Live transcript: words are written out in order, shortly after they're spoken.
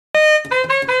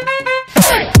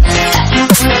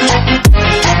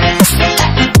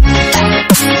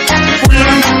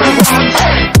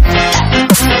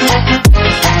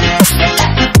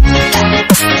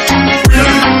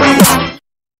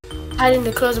Hide in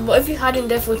the closet, but if you hide in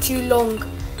there for too long,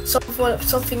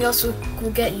 something else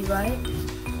will get you, right?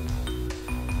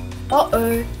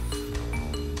 Uh-oh.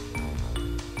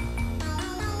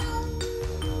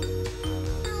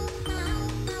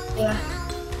 Yeah.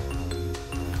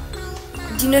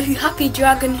 Do you know who Happy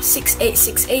Dragon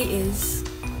 6868 is?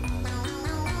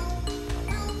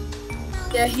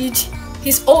 Yeah,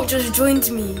 his ult just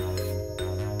joined me.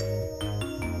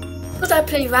 Because I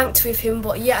play ranked with him,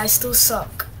 but yeah, I still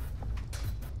suck.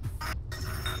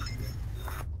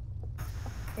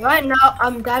 Right now,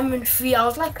 I'm Diamond 3. I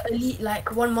was like Elite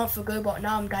like 1 month ago, but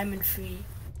now I'm Diamond 3.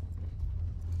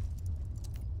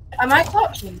 Am I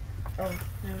crouching? Oh,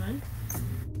 never mind.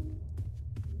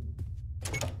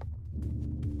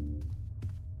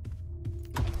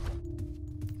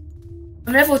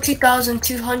 I'm level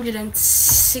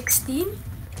 2216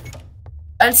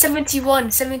 and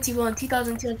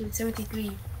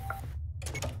 2273.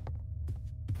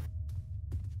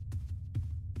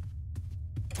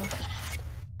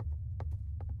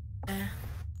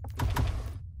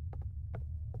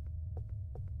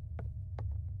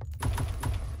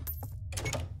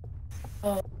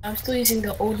 Oh, I'm still using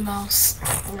the old mouse.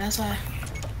 That's why.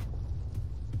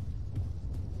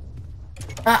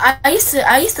 I used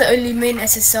to only main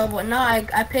SSL, but now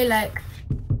I play like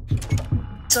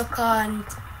soccer and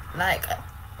like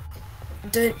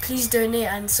please donate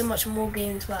and so much more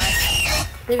games. But I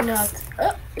don't even know how to.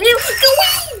 Oh, go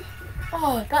away!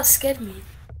 Oh, that scared me.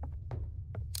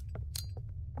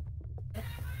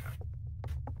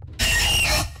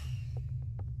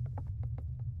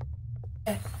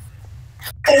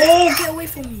 Oh, get away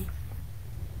from me!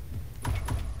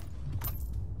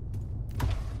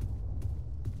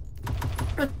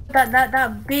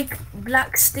 That big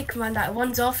black stick man that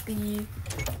runs after you.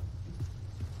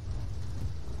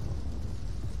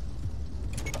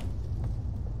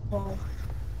 Oh.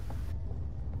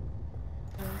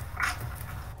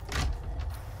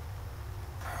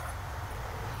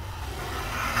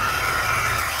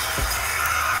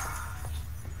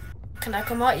 Can I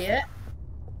come out yet?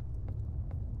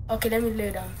 Okay, let me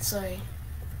load down. Sorry.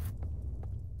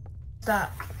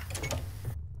 That.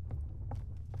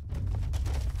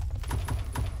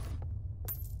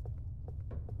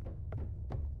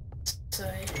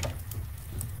 Sorry.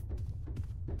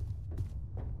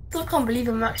 Still can't believe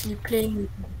I'm actually playing with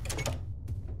you.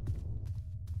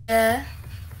 Yeah.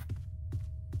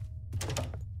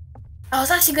 I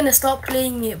was actually gonna start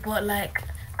playing it, but like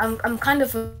I'm kind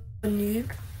of a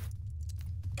noob.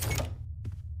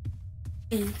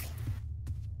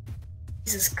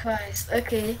 Jesus Christ.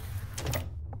 Okay.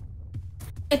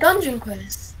 A dungeon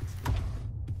quest.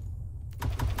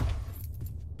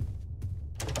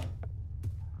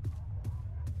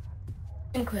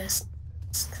 Quest.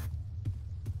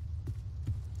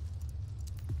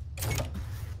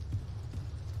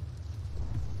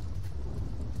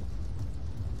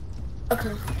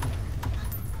 Okay.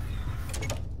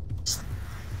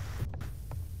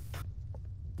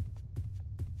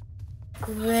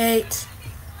 Great.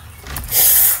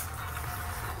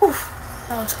 Oof,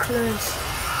 that was close.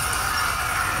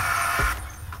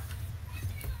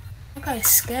 That guy is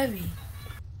scary.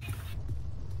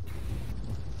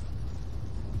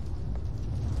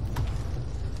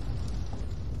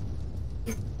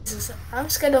 I'm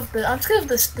scared of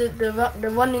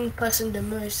the running person the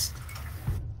most.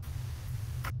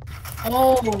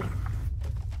 Oh,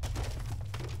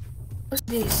 what's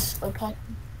this? A pop.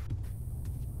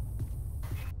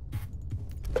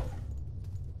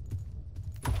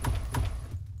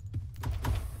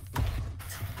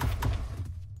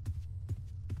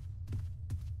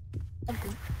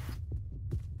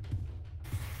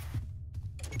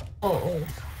 Oh.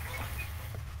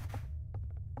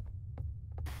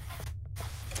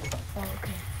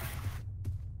 Okay.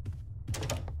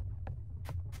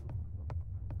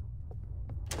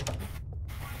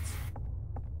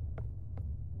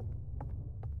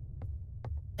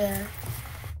 Yeah.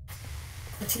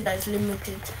 I see that it's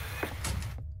limited.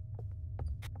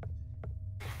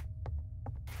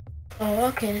 Oh,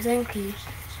 okay, thank you.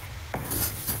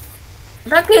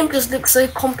 That game just looks so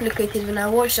complicated when I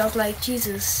watched it. I was like,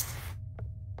 Jesus.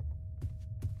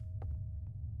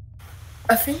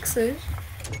 I think so.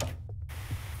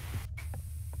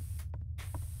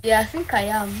 Yeah, I think I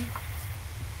am.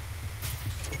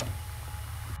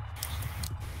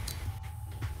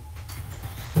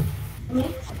 I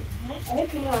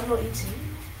hope you know I'm not eating.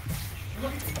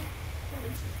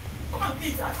 No.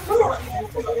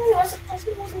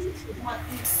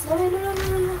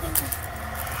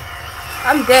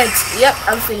 I'm dead. Yep,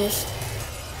 I'm finished.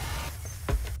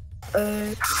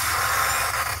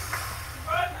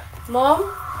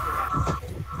 Mom?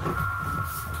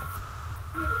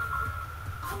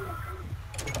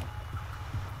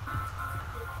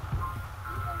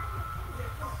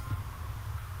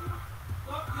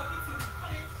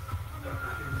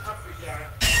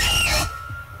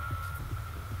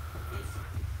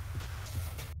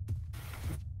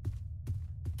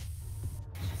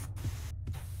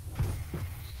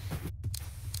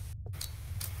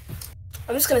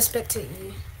 I'm just gonna spectate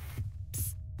you.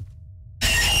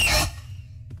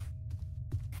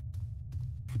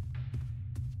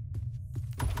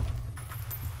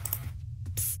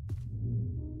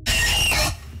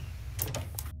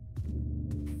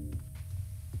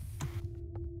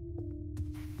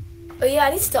 Oh yeah, I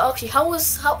need to ask you, how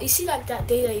you see like that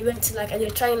day that you went to like and you're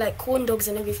trying like corn dogs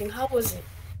and everything, how was it?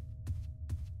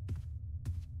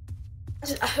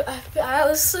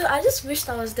 I just wished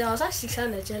I was there. I was actually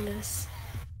kind of jealous.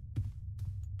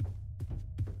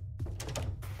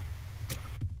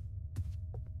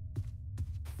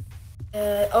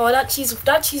 Oh, that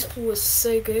cheese pool was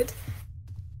so good.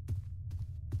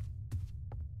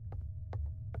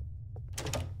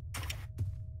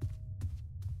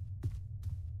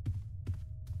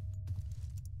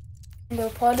 No,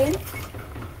 pardon?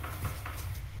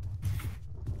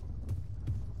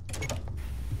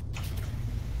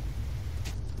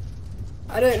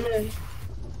 I don't know.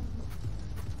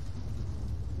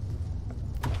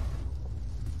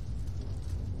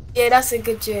 Yeah, that's a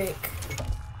good joke.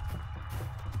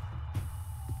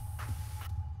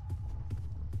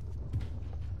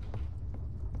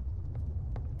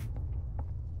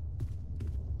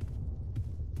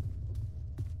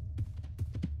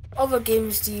 What other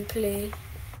games do you play?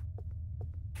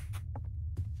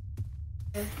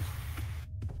 Yeah.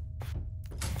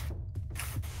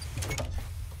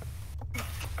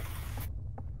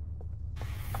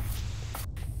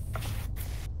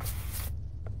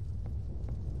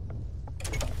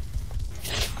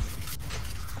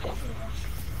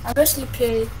 I mostly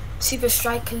play Super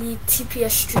Striker League,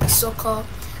 TPS Street Soccer,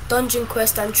 Dungeon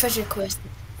Quest, and Treasure Quest.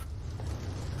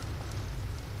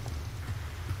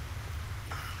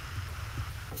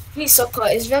 Street Soccer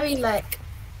is very like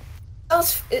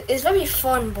it's very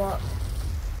fun, but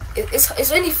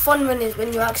it's only fun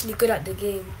when you're actually good at the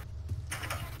game.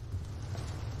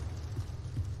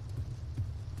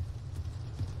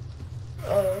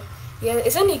 Oh, yeah,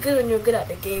 it's only good when you're good at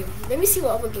the game. Let me see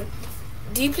what other game.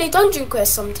 Do you play Dungeon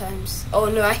Quest sometimes? Oh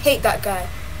no, I hate that guy.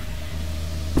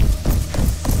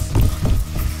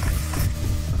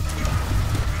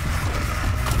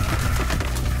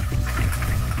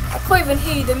 I can't even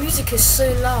hear you, the music is so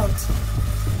loud.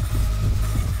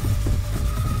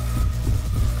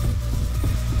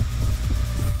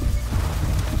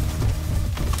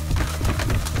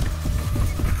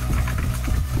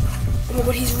 Oh my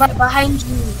god, he's right behind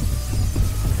you.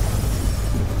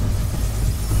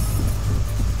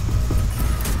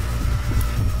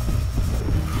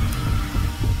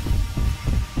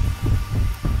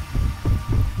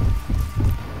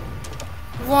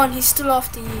 Run, he's still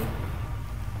after you.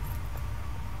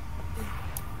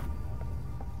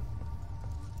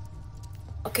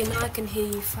 Okay, now I can hear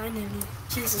you finally.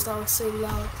 Jesus, that was so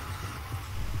loud.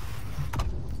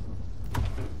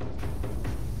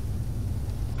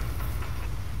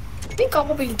 I think I'll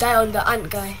probably die on the ant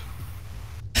guy.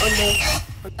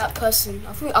 On that person.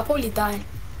 I think I'll probably die.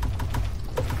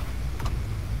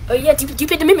 Oh yeah, do you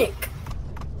play the mimic?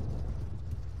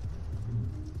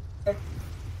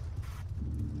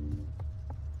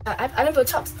 I never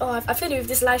tapped. Oh, I feel with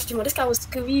this live stream. Oh, this guy was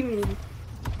screaming.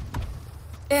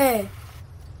 Yeah.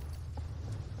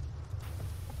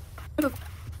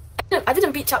 I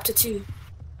didn't beat chapter 2.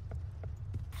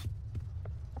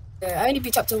 Yeah, I only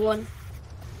beat chapter 1.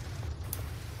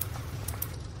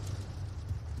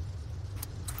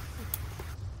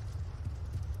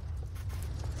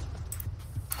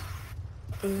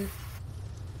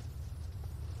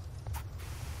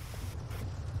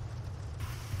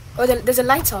 Oh, there's a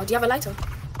lighter. Do you have a lighter?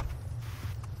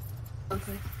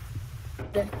 Okay.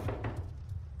 Yeah.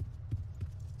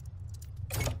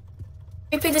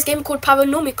 We play this game called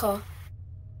Paranomica.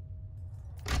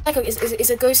 Like it's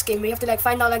a ghost game where you have to like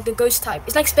find out like the ghost type.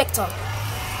 It's like Spectre.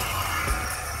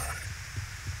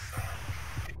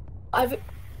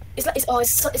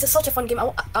 It's such a fun game.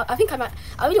 I think I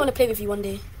really want to play with you one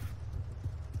day.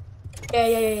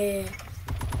 Yeah.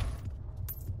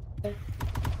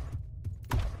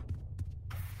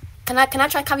 Can I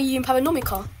try carry you in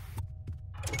Paranomica?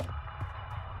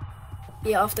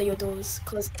 Yeah, after your doors,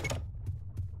 cause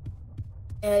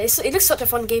it looks such a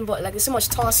fun game, but like there's so much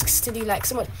tasks to do, like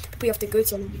so much people you have to go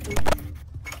to and everything.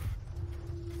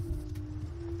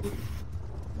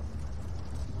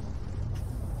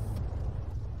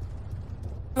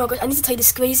 Oh my god, I need to tell you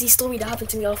this crazy story that happened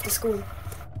to me after school.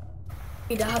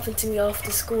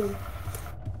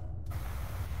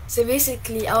 So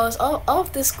basically, I was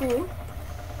after school.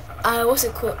 I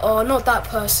wasn't called, or not that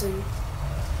person.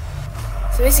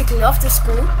 So basically, after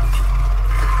school,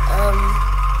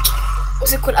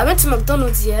 what's it called? I went to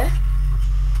McDonald's, yeah.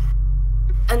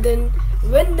 And then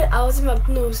when I was in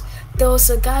McDonald's, there was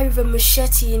a guy with a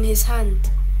machete in his hand.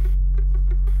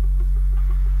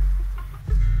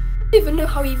 I don't even know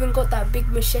how he even got that big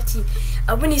machete.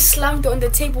 And when he slammed it on the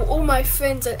table, all my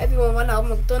friends and everyone ran out of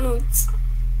McDonald's.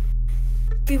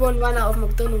 Everyone ran out of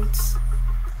McDonald's.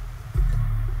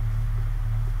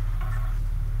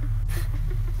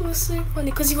 It was so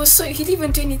funny because he didn't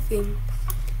even do anything.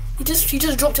 He just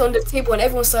dropped it on the table and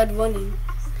everyone started running.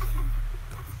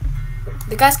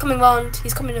 The guy's coming around.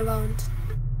 He's coming around.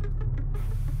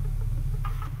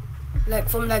 Like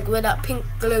from like where that pink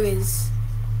glow is.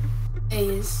 There he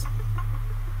is.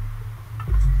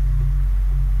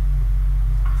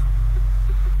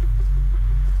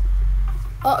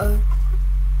 Uh-oh.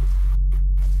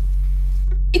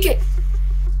 He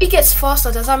gets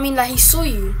faster. Does that mean that he saw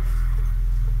you?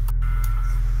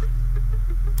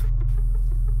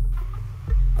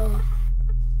 Oh.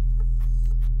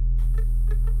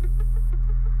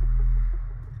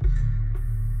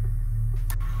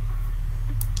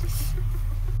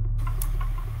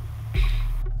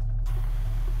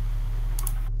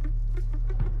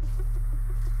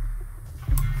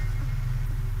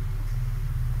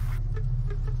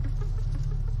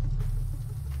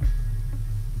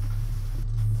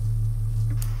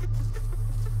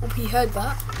 He heard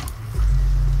that.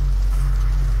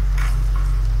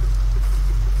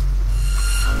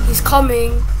 He's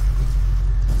coming.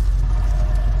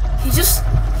 He's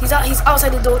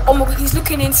outside the door. Oh my god, he's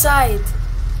looking inside.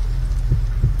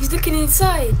 He's looking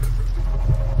inside.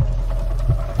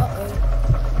 Uh-oh.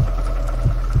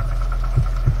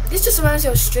 This just reminds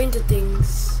me of Stranger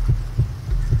Things.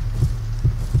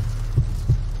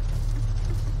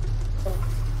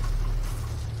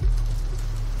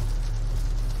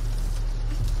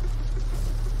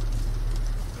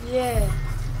 Yeah.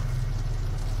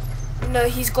 No,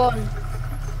 he's gone.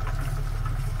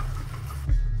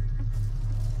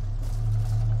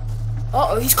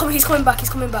 Uh-oh, he's coming back.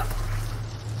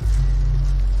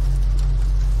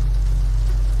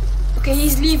 Okay,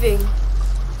 he's leaving.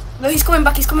 No, he's coming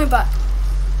back.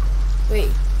 Wait.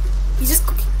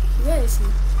 Where is he?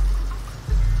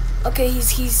 Okay,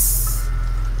 he's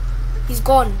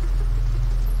gone.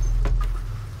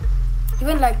 He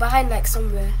went like behind like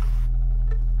somewhere.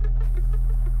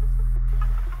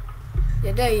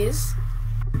 Yeah, there he is.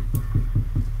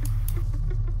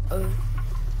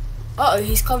 Uh-oh,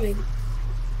 he's coming.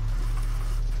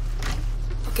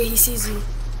 Okay, he sees you.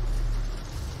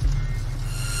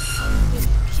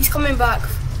 He's coming back.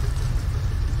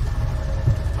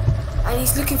 And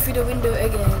he's looking through the window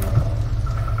again.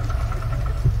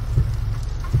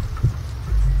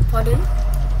 Pardon?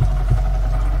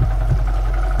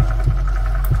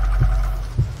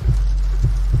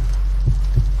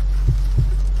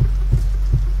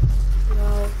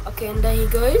 No. Okay, and there he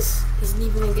goes. He's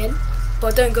leaving again.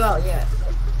 But don't go out yet.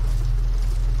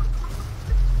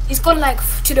 He's gone like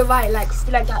to the right, like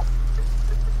that.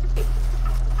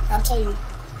 I'll tell you.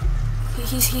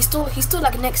 He's still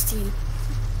like next to you.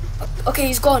 Okay,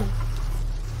 he's gone.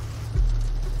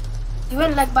 He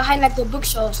went like behind like the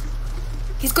bookshelves.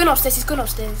 He's going upstairs.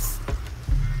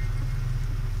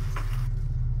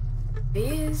 He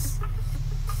is.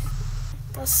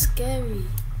 That's scary.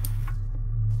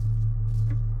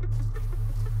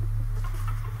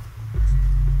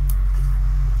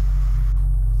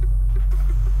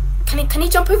 Can he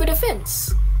jump over the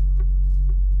fence?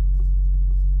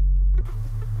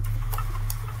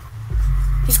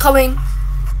 He's coming.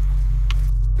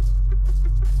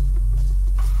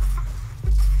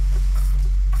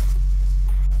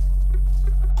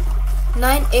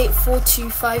 Nine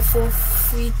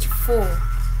 8425434.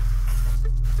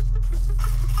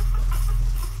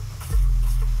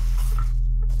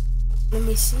 Let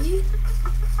me see.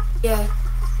 Yeah.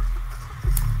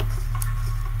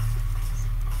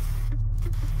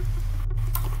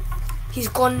 He's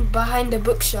gone behind the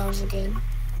bookshelves again.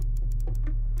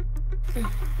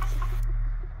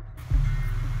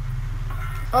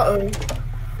 Uh-oh.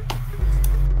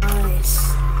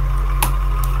 Nice.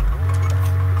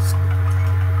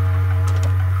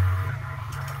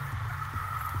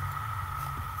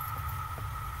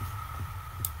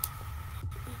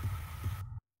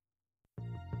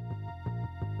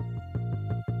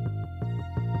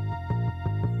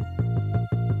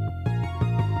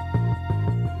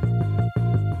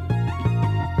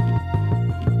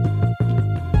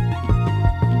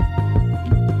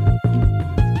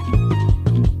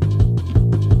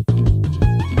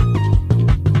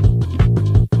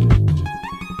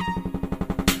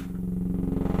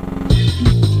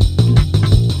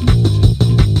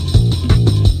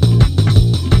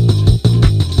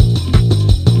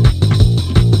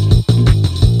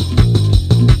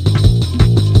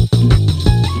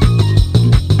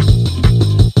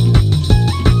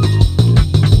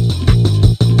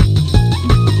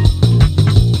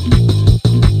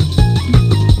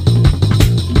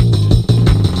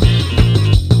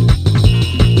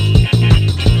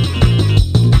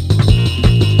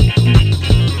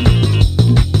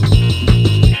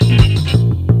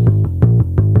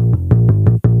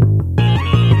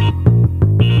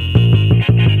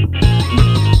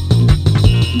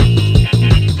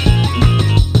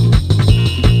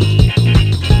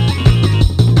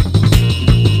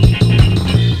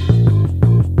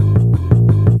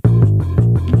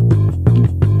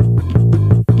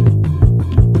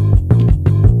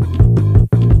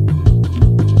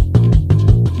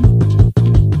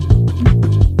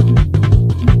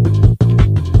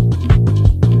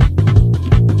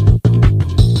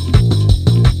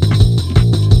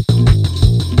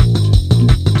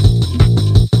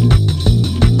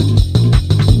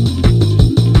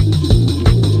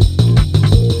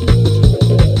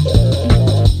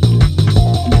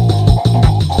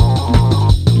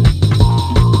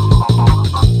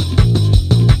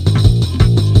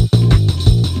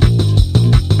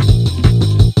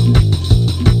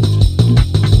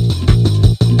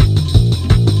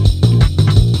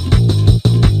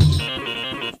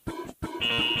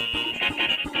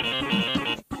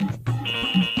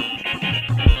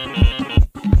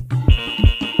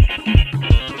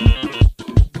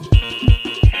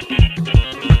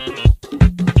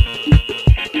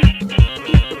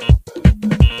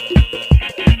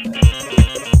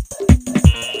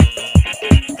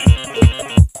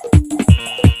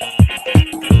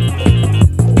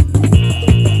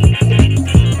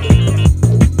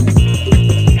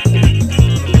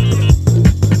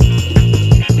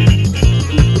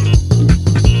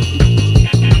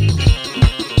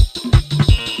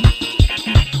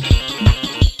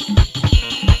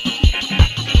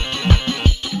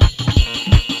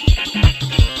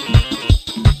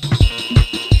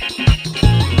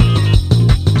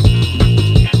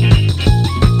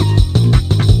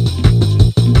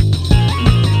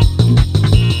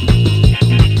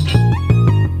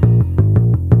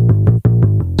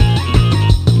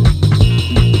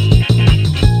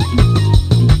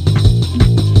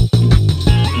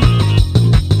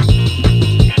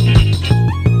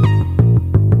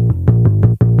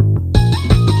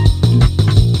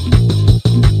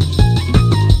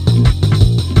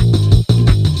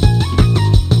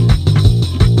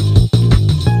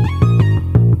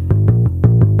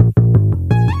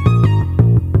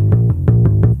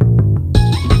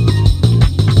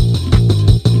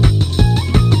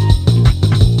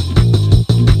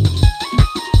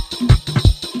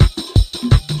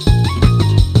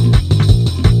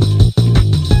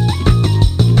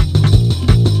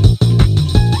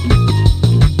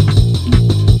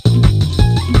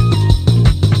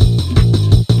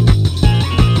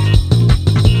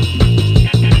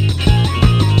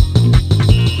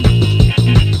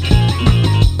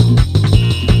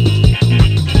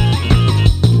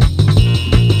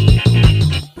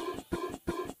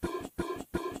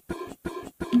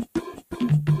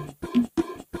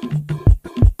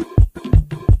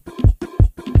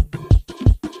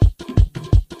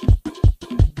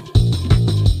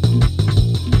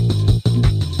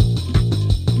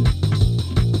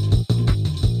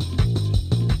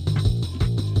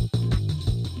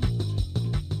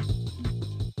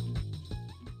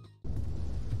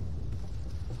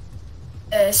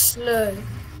 Slow.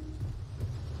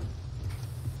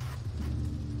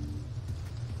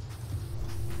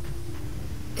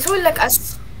 It's really like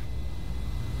as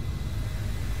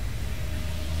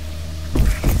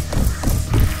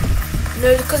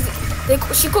no, because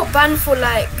she got banned for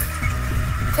like,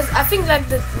 because I think like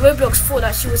the Roblox thought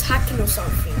that she was hacking or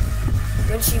something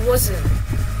when she wasn't.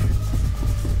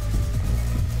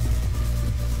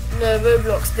 No,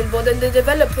 Roblox did, but then the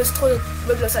developers told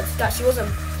Roblox that she wasn't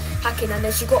hacking, and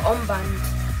then she got unbanned.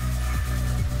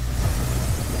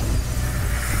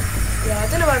 Yeah, I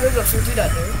don't know why Roblox will do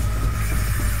that though.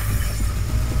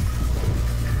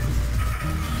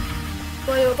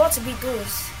 Well, you're about to beat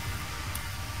doors.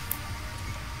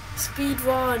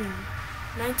 Speedrun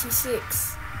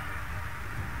 96.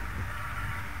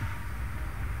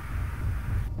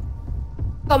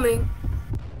 Coming.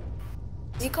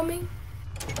 Is he coming?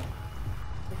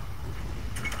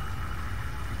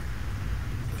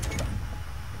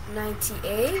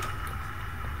 $98,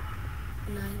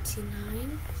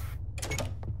 $99.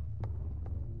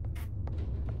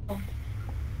 Oh.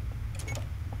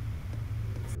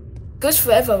 Goes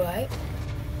forever, right?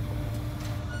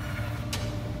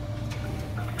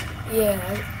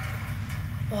 Yeah.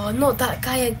 Oh, not that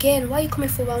guy again. Why are you coming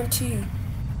for round 2?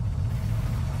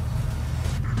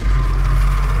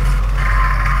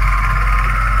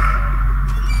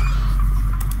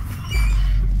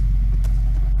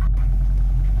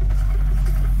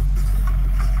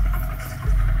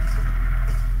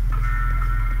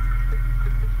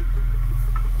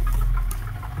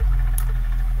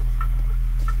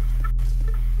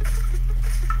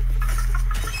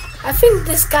 I think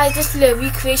this guy just did a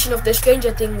recreation of the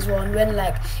Stranger Things one when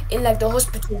like in like the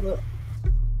hospital.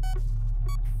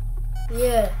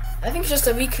 Yeah, I think it's just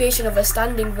a recreation of a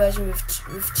standing version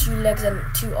with 2 legs and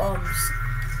 2 arms.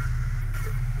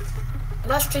 But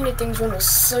that Stranger Things one was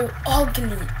so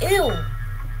ugly. Ew.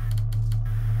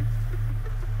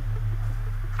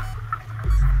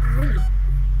 Really?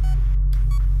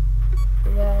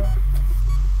 Wow.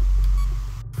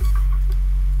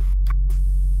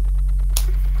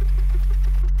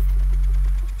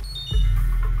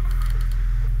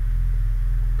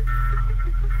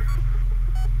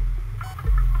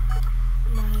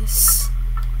 Nice.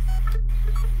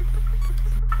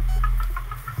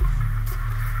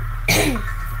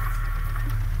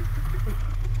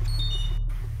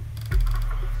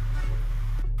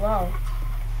 Wow.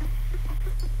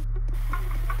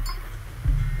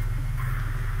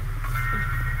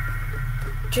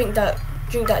 Drink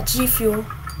that G Fuel.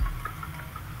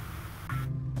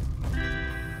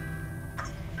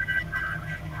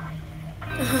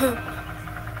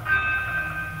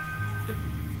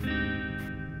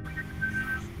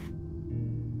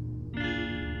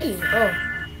 Really? Oh.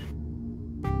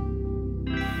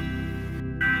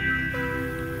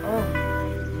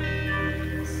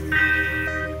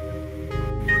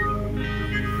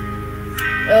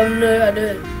 Oh. No, I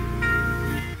don't.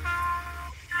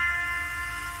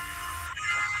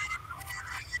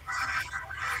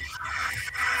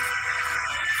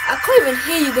 I can't even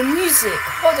hear you, the music.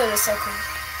 Hold on a second.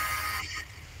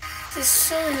 This is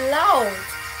so loud.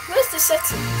 Where's the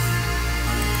settings?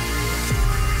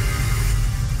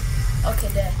 Okay,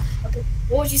 there. Okay.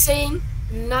 What was you saying?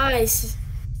 Nice.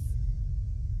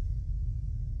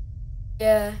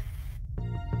 Yeah.